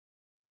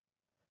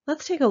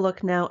Let's take a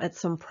look now at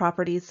some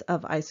properties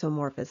of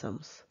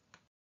isomorphisms.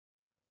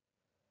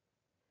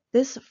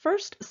 This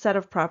first set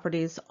of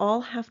properties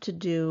all have to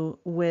do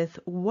with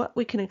what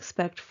we can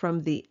expect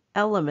from the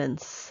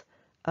elements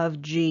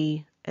of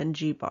G and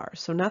G bar.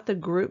 So not the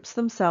groups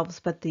themselves,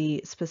 but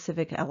the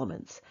specific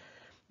elements.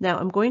 Now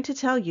I'm going to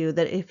tell you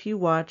that if you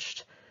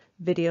watched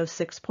video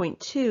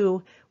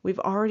 6.2, we've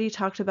already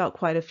talked about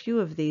quite a few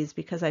of these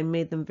because I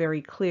made them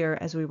very clear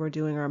as we were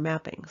doing our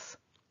mappings.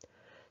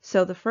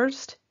 So the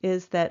first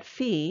is that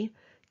phi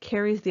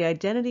carries the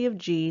identity of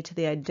G to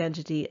the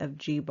identity of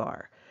G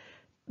bar.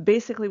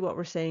 Basically what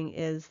we're saying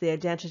is the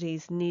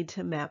identities need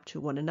to map to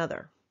one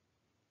another.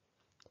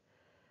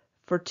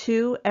 For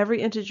 2,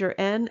 every integer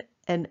n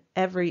and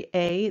every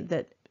a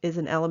that is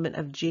an element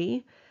of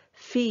G,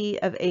 phi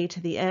of a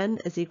to the n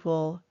is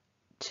equal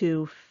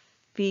to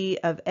phi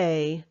of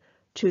a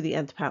to the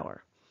nth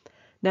power.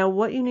 Now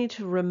what you need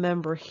to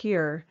remember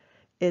here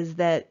is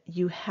that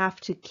you have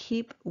to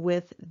keep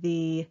with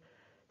the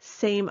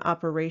same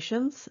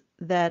operations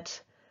that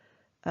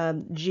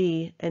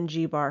G and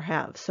G bar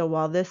have. So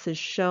while this is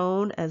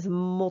shown as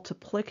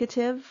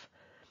multiplicative,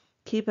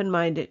 keep in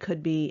mind it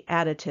could be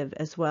additive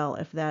as well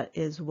if that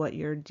is what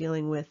you're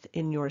dealing with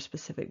in your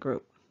specific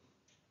group.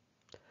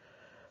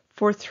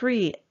 For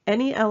 3,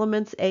 any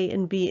elements A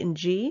and B in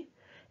G,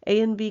 A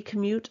and B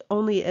commute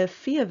only if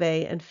phi of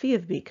A and phi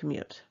of B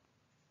commute.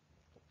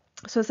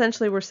 So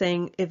essentially we're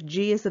saying if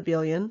G is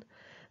abelian,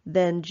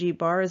 then G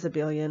bar is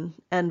abelian,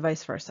 and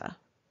vice versa.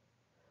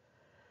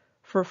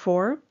 For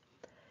 4,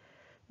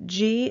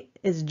 G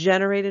is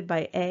generated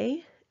by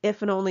A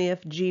if and only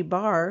if G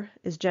bar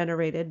is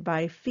generated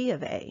by phi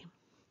of A.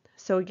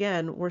 So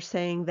again, we're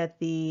saying that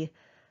the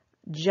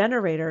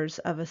generators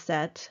of a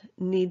set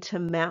need to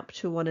map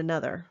to one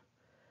another.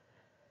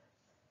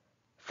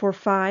 For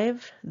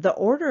 5, the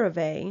order of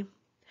A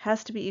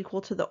has to be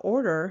equal to the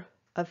order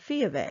of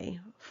phi of A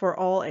for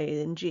all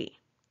A and G.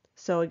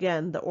 So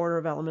again, the order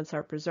of elements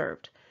are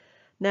preserved.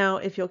 Now,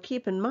 if you'll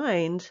keep in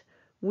mind,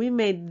 we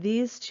made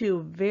these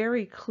two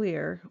very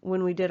clear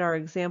when we did our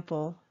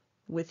example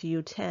with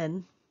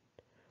U10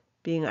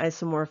 being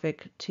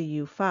isomorphic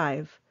to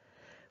U5.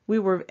 We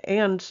were,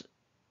 and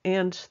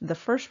the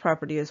first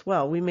property as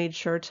well, we made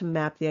sure to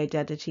map the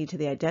identity to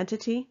the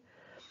identity.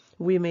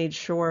 We made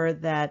sure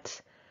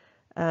that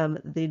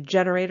the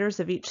generators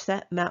of each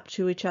set mapped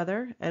to each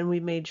other, and we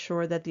made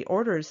sure that the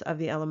orders of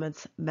the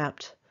elements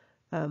mapped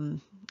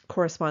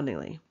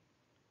correspondingly.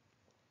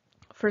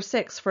 For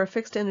 6, for a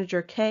fixed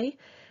integer k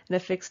and a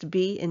fixed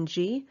b in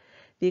G,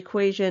 the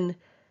equation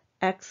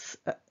x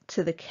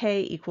to the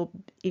k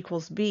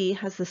equals b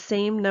has the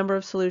same number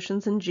of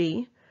solutions in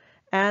G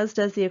as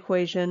does the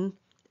equation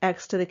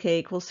x to the k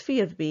equals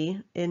phi of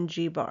b in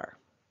G bar.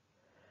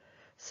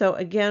 So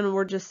again,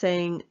 we're just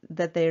saying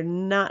that they're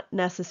not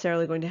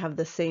necessarily going to have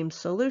the same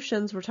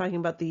solutions. We're talking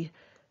about the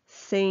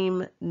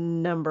same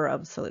number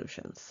of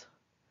solutions.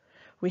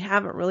 We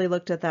haven't really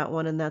looked at that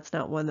one, and that's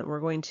not one that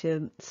we're going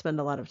to spend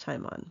a lot of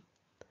time on.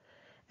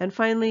 And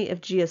finally, if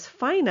G is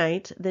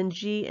finite, then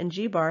G and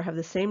G bar have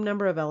the same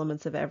number of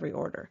elements of every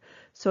order.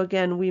 So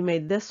again, we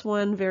made this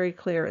one very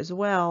clear as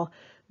well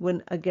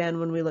when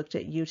we looked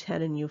at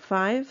U10 and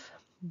U5.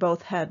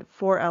 Both had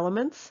 4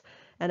 elements.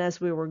 And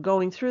as we were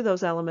going through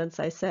those elements,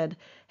 I said,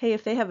 hey,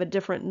 if they have a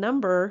different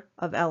number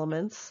of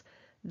elements,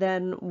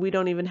 then we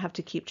don't even have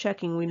to keep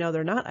checking. We know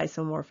they're not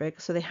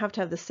isomorphic, so they have to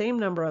have the same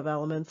number of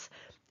elements,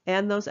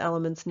 and those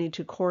elements need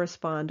to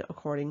correspond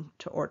according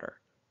to order.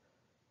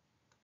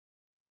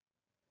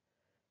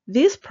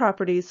 These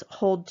properties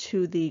hold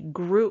to the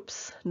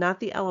groups,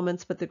 not the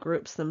elements, but the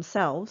groups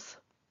themselves.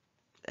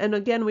 And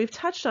again, we've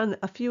touched on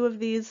a few of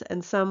these,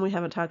 and some we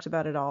haven't talked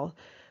about at all.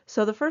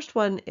 So the first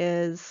one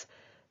is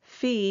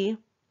phi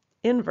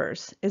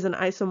inverse is an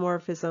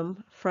isomorphism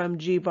from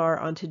G bar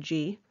onto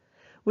G,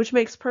 which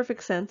makes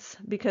perfect sense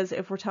because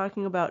if we're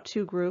talking about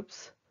two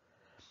groups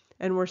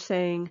and we're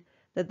saying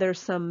that there's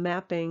some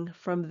mapping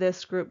from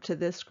this group to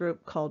this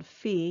group called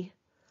phi,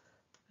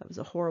 that was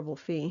a horrible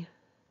phi,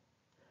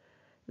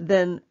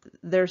 then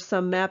there's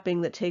some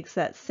mapping that takes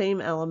that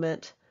same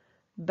element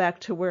back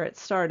to where it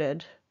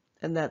started,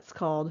 and that's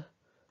called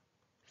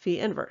phi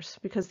inverse,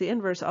 because the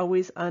inverse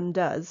always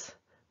undoes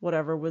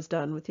whatever was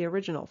done with the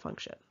original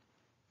function.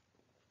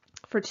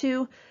 For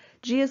 2,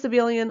 G is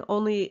abelian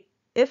only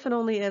if and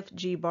only if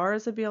G bar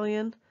is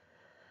abelian.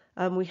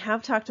 We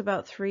have talked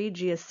about 3,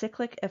 G is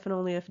cyclic if and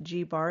only if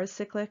G bar is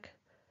cyclic.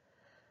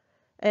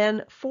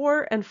 And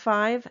 4 and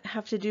 5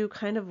 have to do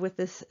kind of with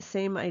this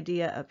same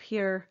idea up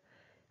here.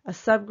 A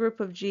subgroup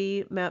of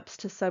G maps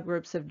to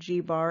subgroups of G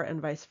bar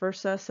and vice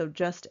versa. So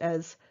just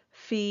as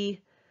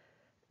phi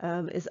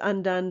is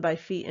undone by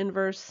phi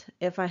inverse,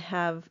 if I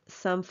have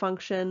some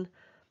function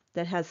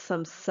that has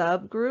some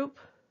subgroup,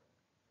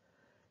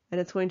 and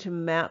it's going to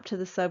map to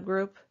the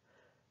subgroup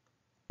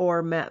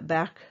or map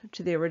back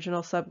to the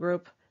original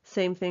subgroup.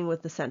 Same thing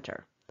with the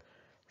center.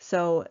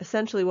 So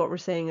essentially what we're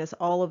saying is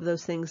all of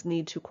those things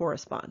need to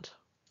correspond.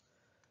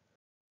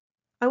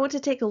 I want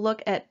to take a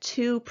look at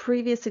 2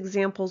 previous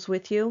examples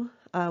with you.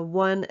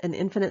 one an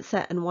infinite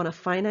set and one a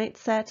finite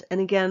set. And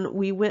again,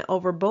 we went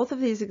over both of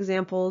these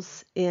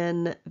examples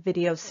in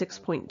video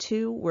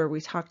 6.2, where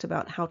we talked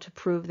about how to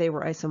prove they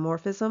were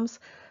isomorphisms.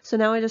 So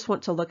now I just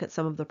want to look at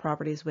some of the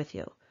properties with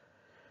you.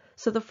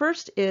 So the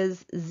first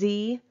is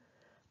z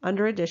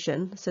under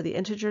addition, so the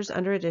integers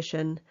under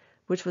addition,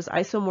 which was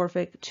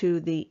isomorphic to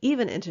the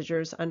even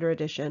integers under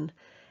addition,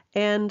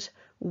 and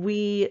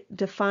we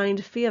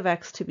defined phi of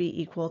x to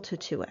be equal to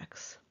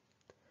 2x.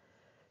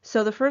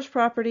 So the first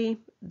property,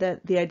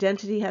 that the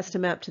identity has to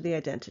map to the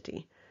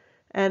identity.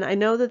 And I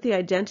know that the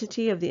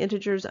identity of the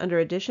integers under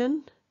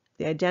addition,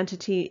 the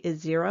identity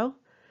is 0,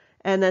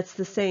 and that's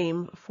the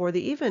same for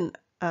the even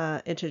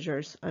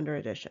integers under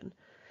addition.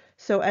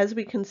 So as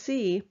we can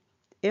see,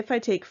 if I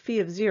take phi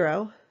of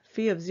 0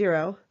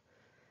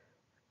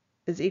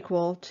 is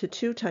equal to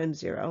 2 times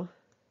 0,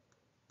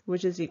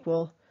 which is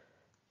equal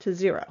to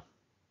 0.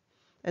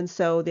 And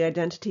so the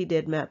identity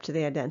did map to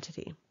the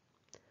identity.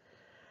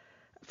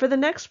 For the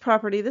next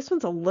property, this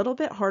one's a little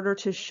bit harder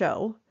to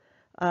show,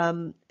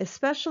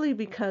 especially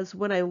because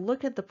when I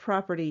look at the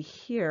property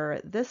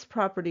here, this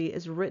property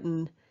is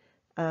written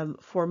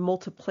for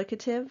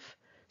multiplicative,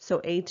 so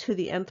a to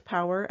the nth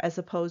power, as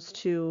opposed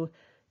to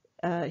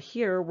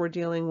here we're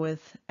dealing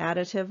with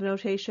additive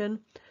notation.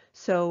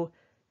 So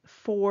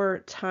 4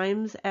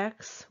 times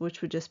x,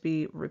 which would just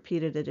be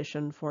repeated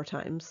addition 4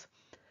 times.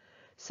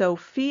 So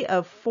phi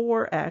of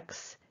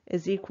 4x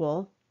is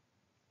equal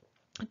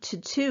to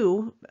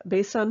 2,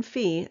 based on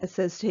phi, it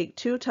says take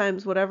 2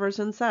 times whatever's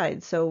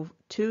inside. So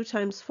 2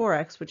 times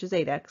 4x, which is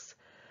 8x.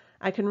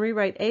 I can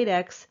rewrite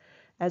 8x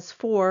as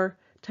 4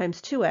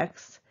 times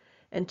 2x,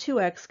 and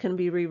 2x can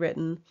be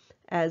rewritten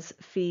as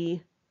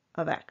phi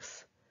of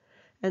x.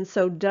 And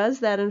so does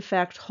that in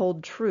fact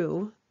hold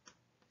true?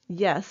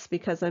 Yes,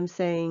 because I'm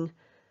saying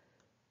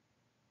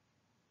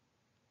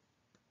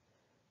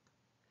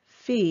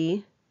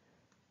phi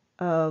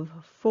of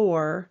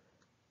 4x,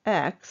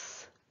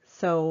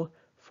 so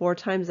 4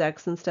 times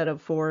x instead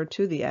of 4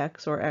 to the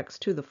x, or x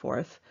to the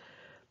 4th,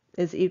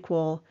 is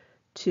equal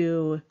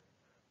to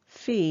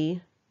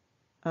phi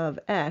of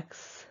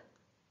x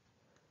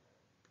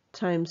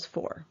times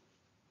 4.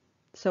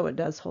 So it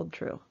does hold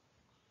true.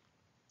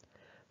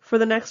 For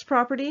the next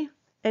property,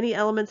 any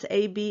elements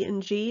a, b,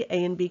 and g,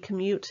 a and b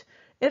commute,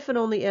 if and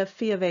only if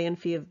phi of a and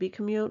phi of b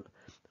commute.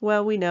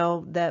 Well, we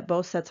know that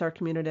both sets are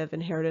commutative,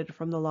 inherited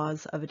from the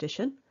laws of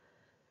addition.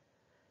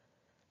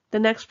 The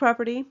next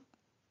property,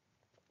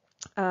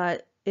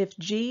 if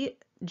g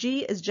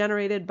is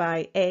generated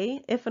by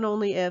a, if and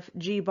only if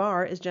g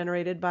bar is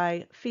generated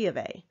by phi of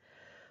a.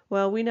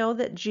 Well, we know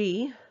that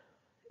g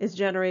is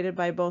generated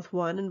by both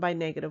 1 and by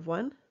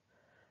 -1.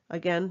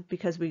 Again,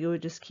 because we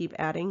would just keep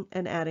adding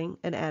and adding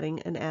and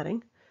adding and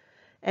adding.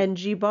 And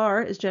g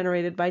bar is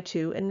generated by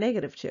 2 and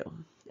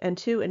 -2. And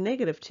 2 and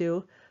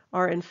 -2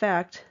 are in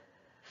fact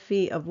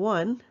phi of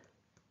 1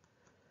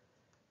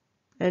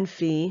 and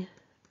phi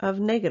of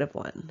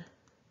 -1.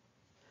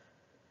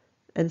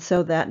 And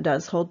so that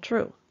does hold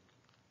true.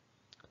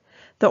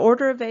 The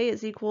order of A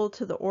is equal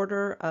to the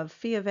order of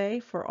phi of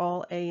A for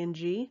all A and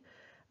G.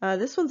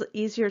 This one's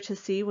easier to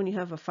see when you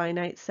have a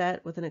finite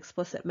set with an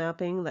explicit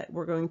mapping that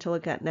we're going to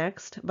look at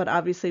next, but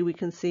obviously we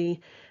can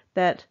see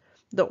that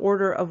the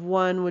order of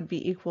 1 would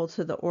be equal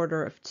to the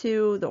order of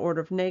 2, the order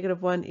of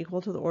 -1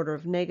 equal to the order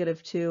of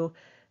 -2,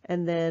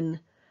 and then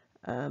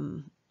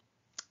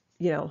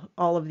you know,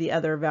 all of the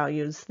other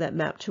values that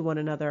map to one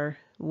another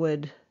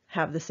would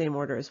have the same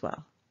order as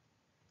well.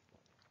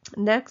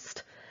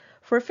 Next,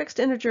 for a fixed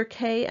integer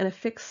k and a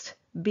fixed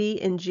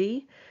b and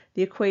g,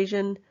 the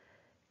equation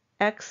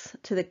x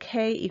to the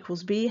k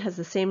equals b has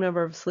the same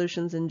number of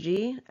solutions in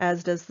g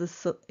as does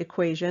the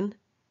equation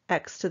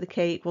x to the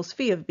k equals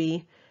phi of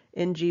b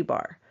in g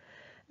bar.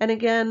 And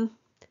again,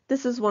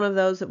 this is one of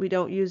those that we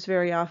don't use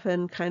very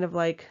often, kind of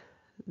like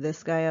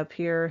this guy up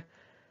here.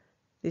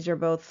 These are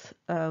both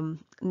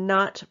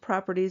not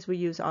properties we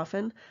use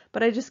often,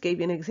 but I just gave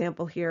you an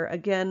example here.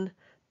 Again,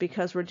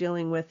 because we're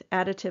dealing with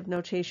additive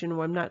notation,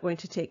 where I'm not going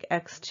to take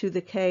x to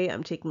the k,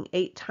 I'm taking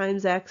 8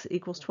 times x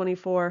equals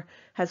 24,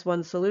 has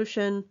one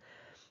solution.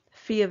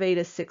 Phi of 8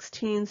 is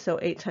 16, so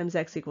 8 times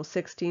x equals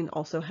 16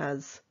 also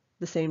has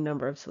the same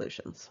number of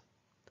solutions.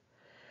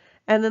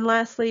 And then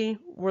lastly,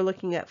 we're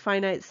looking at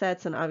finite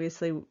sets, and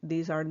obviously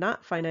these are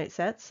not finite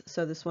sets,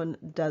 so this one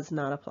does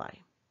not apply.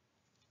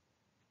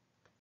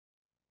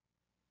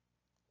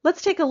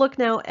 Let's take a look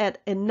now at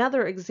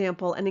another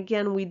example, and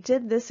again, we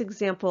did this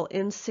example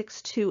in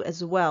 6.2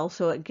 as well.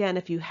 So again,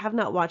 if you have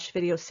not watched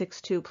video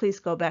 6.2, please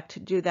go back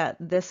to do that.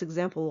 This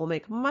example will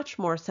make much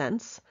more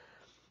sense.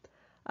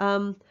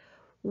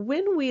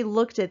 When we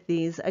looked at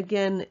these,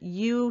 again,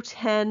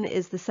 U10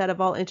 is the set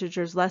of all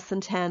integers less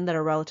than 10 that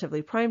are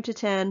relatively prime to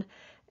 10,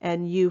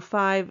 and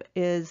U5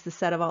 is the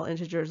set of all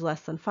integers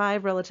less than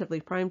 5 relatively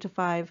prime to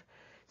 5.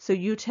 So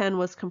U10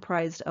 was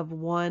comprised of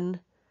 1,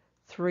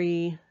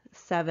 3,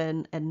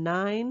 7, and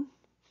 9,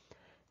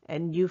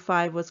 and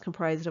U5 was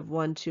comprised of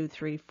 1, 2,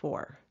 3,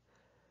 4.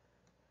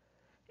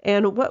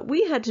 And what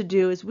we had to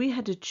do is we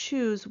had to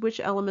choose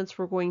which elements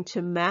were going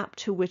to map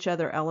to which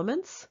other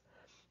elements.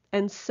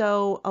 And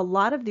so a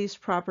lot of these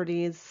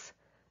properties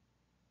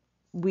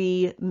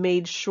we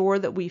made sure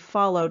that we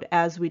followed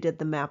as we did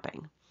the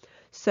mapping.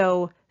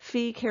 So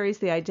phi carries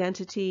the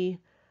identity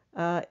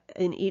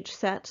in each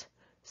set.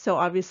 So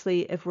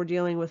obviously if we're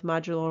dealing with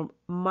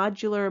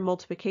modular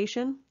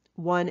multiplication,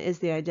 1 is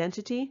the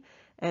identity,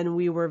 and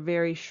we were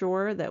very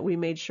sure that we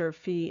made sure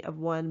phi of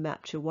 1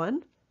 mapped to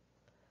 1.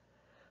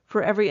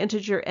 For every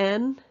integer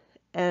n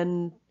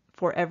and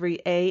for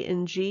every a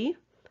in G,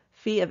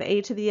 phi of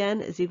a to the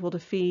n is equal to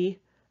phi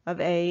of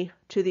a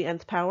to the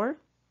nth power.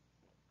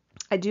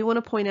 I do want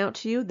to point out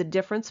to you the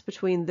difference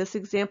between this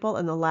example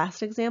and the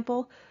last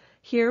example.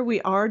 Here we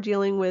are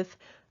dealing with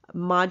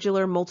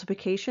modular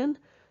multiplication.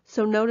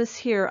 So notice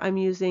here I'm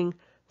using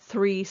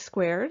 3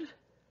 squared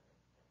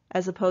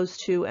as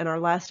opposed to in our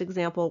last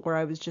example where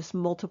I was just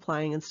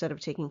multiplying instead of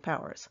taking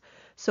powers.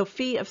 So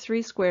phi of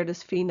 3 squared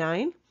is phi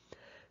 9.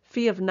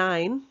 Phi of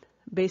 9,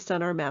 based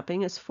on our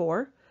mapping, is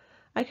 4.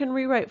 I can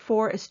rewrite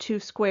 4 as 2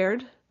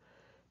 squared.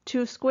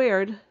 2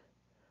 squared,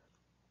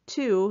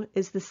 2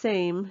 is the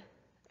same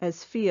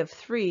as phi of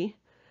 3,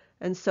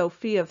 and so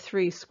phi of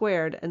 3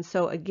 squared, and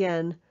so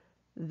again,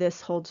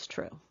 this holds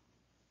true.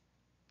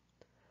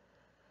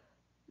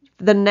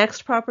 The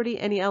next property,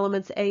 any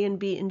elements a and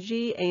b and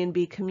G, a and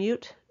b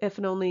commute, if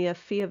and only if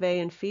phi of a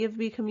and phi of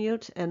b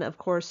commute, and of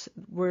course,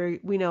 we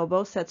know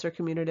both sets are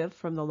commutative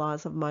from the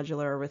laws of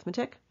modular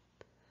arithmetic.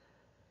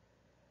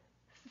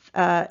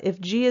 If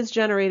G is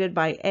generated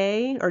by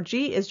A, or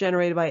G is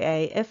generated by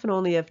A, if and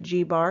only if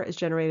G bar is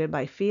generated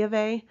by phi of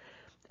A.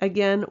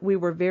 Again, we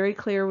were very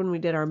clear when we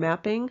did our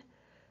mapping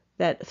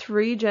that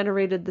 3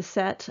 generated the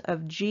set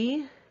of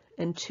G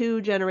and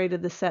 2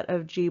 generated the set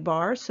of G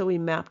bar, so we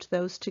mapped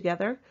those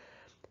together.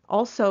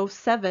 Also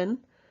 7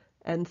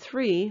 and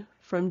 3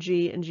 from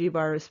G and G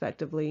bar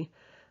respectively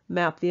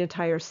map the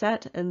entire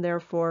set, and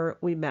therefore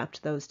we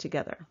mapped those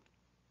together.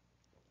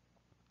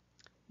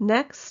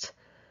 Next,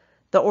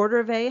 the order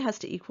of A has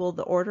to equal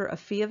the order of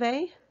phi of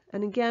A,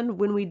 and again,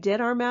 when we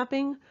did our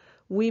mapping,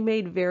 we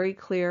made very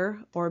clear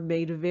or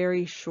made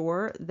very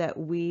sure that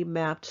we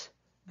mapped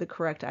the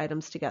correct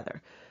items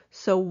together.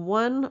 So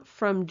 1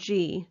 from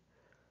G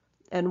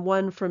and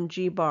 1 from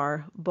G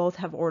bar both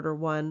have order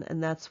 1,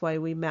 and that's why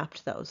we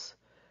mapped those.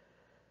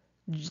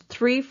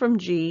 3 from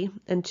G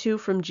and 2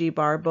 from G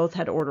bar both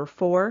had order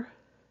 4,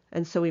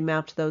 and so we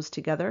mapped those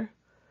together.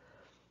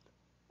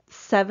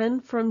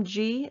 7 from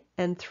G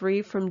and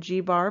 3 from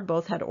G bar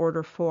both had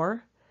order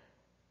 4,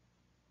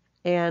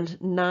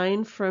 and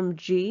 9 from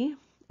G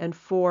and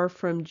 4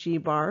 from G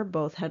bar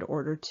both had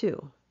order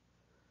 2.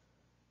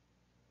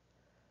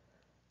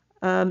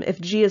 If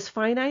G is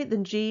finite,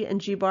 then G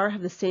and G bar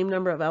have the same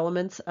number of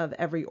elements of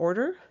every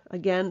order.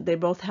 Again, they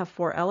both have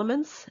 4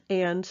 elements,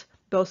 and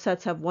both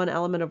sets have 1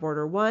 element of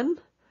order 1,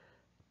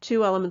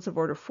 2 elements of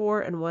order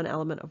 4, and 1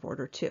 element of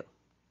order 2.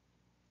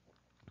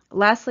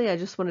 Lastly, I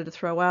just wanted to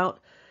throw out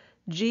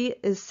G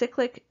is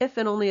cyclic if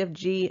and only if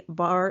G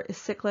bar is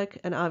cyclic,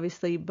 and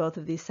obviously both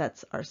of these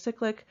sets are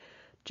cyclic,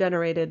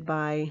 generated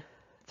by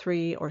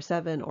 3 or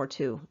 7 or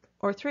 2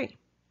 or 3.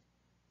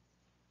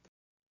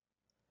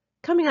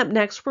 Coming up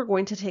next, we're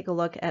going to take a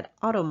look at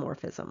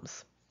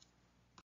automorphisms.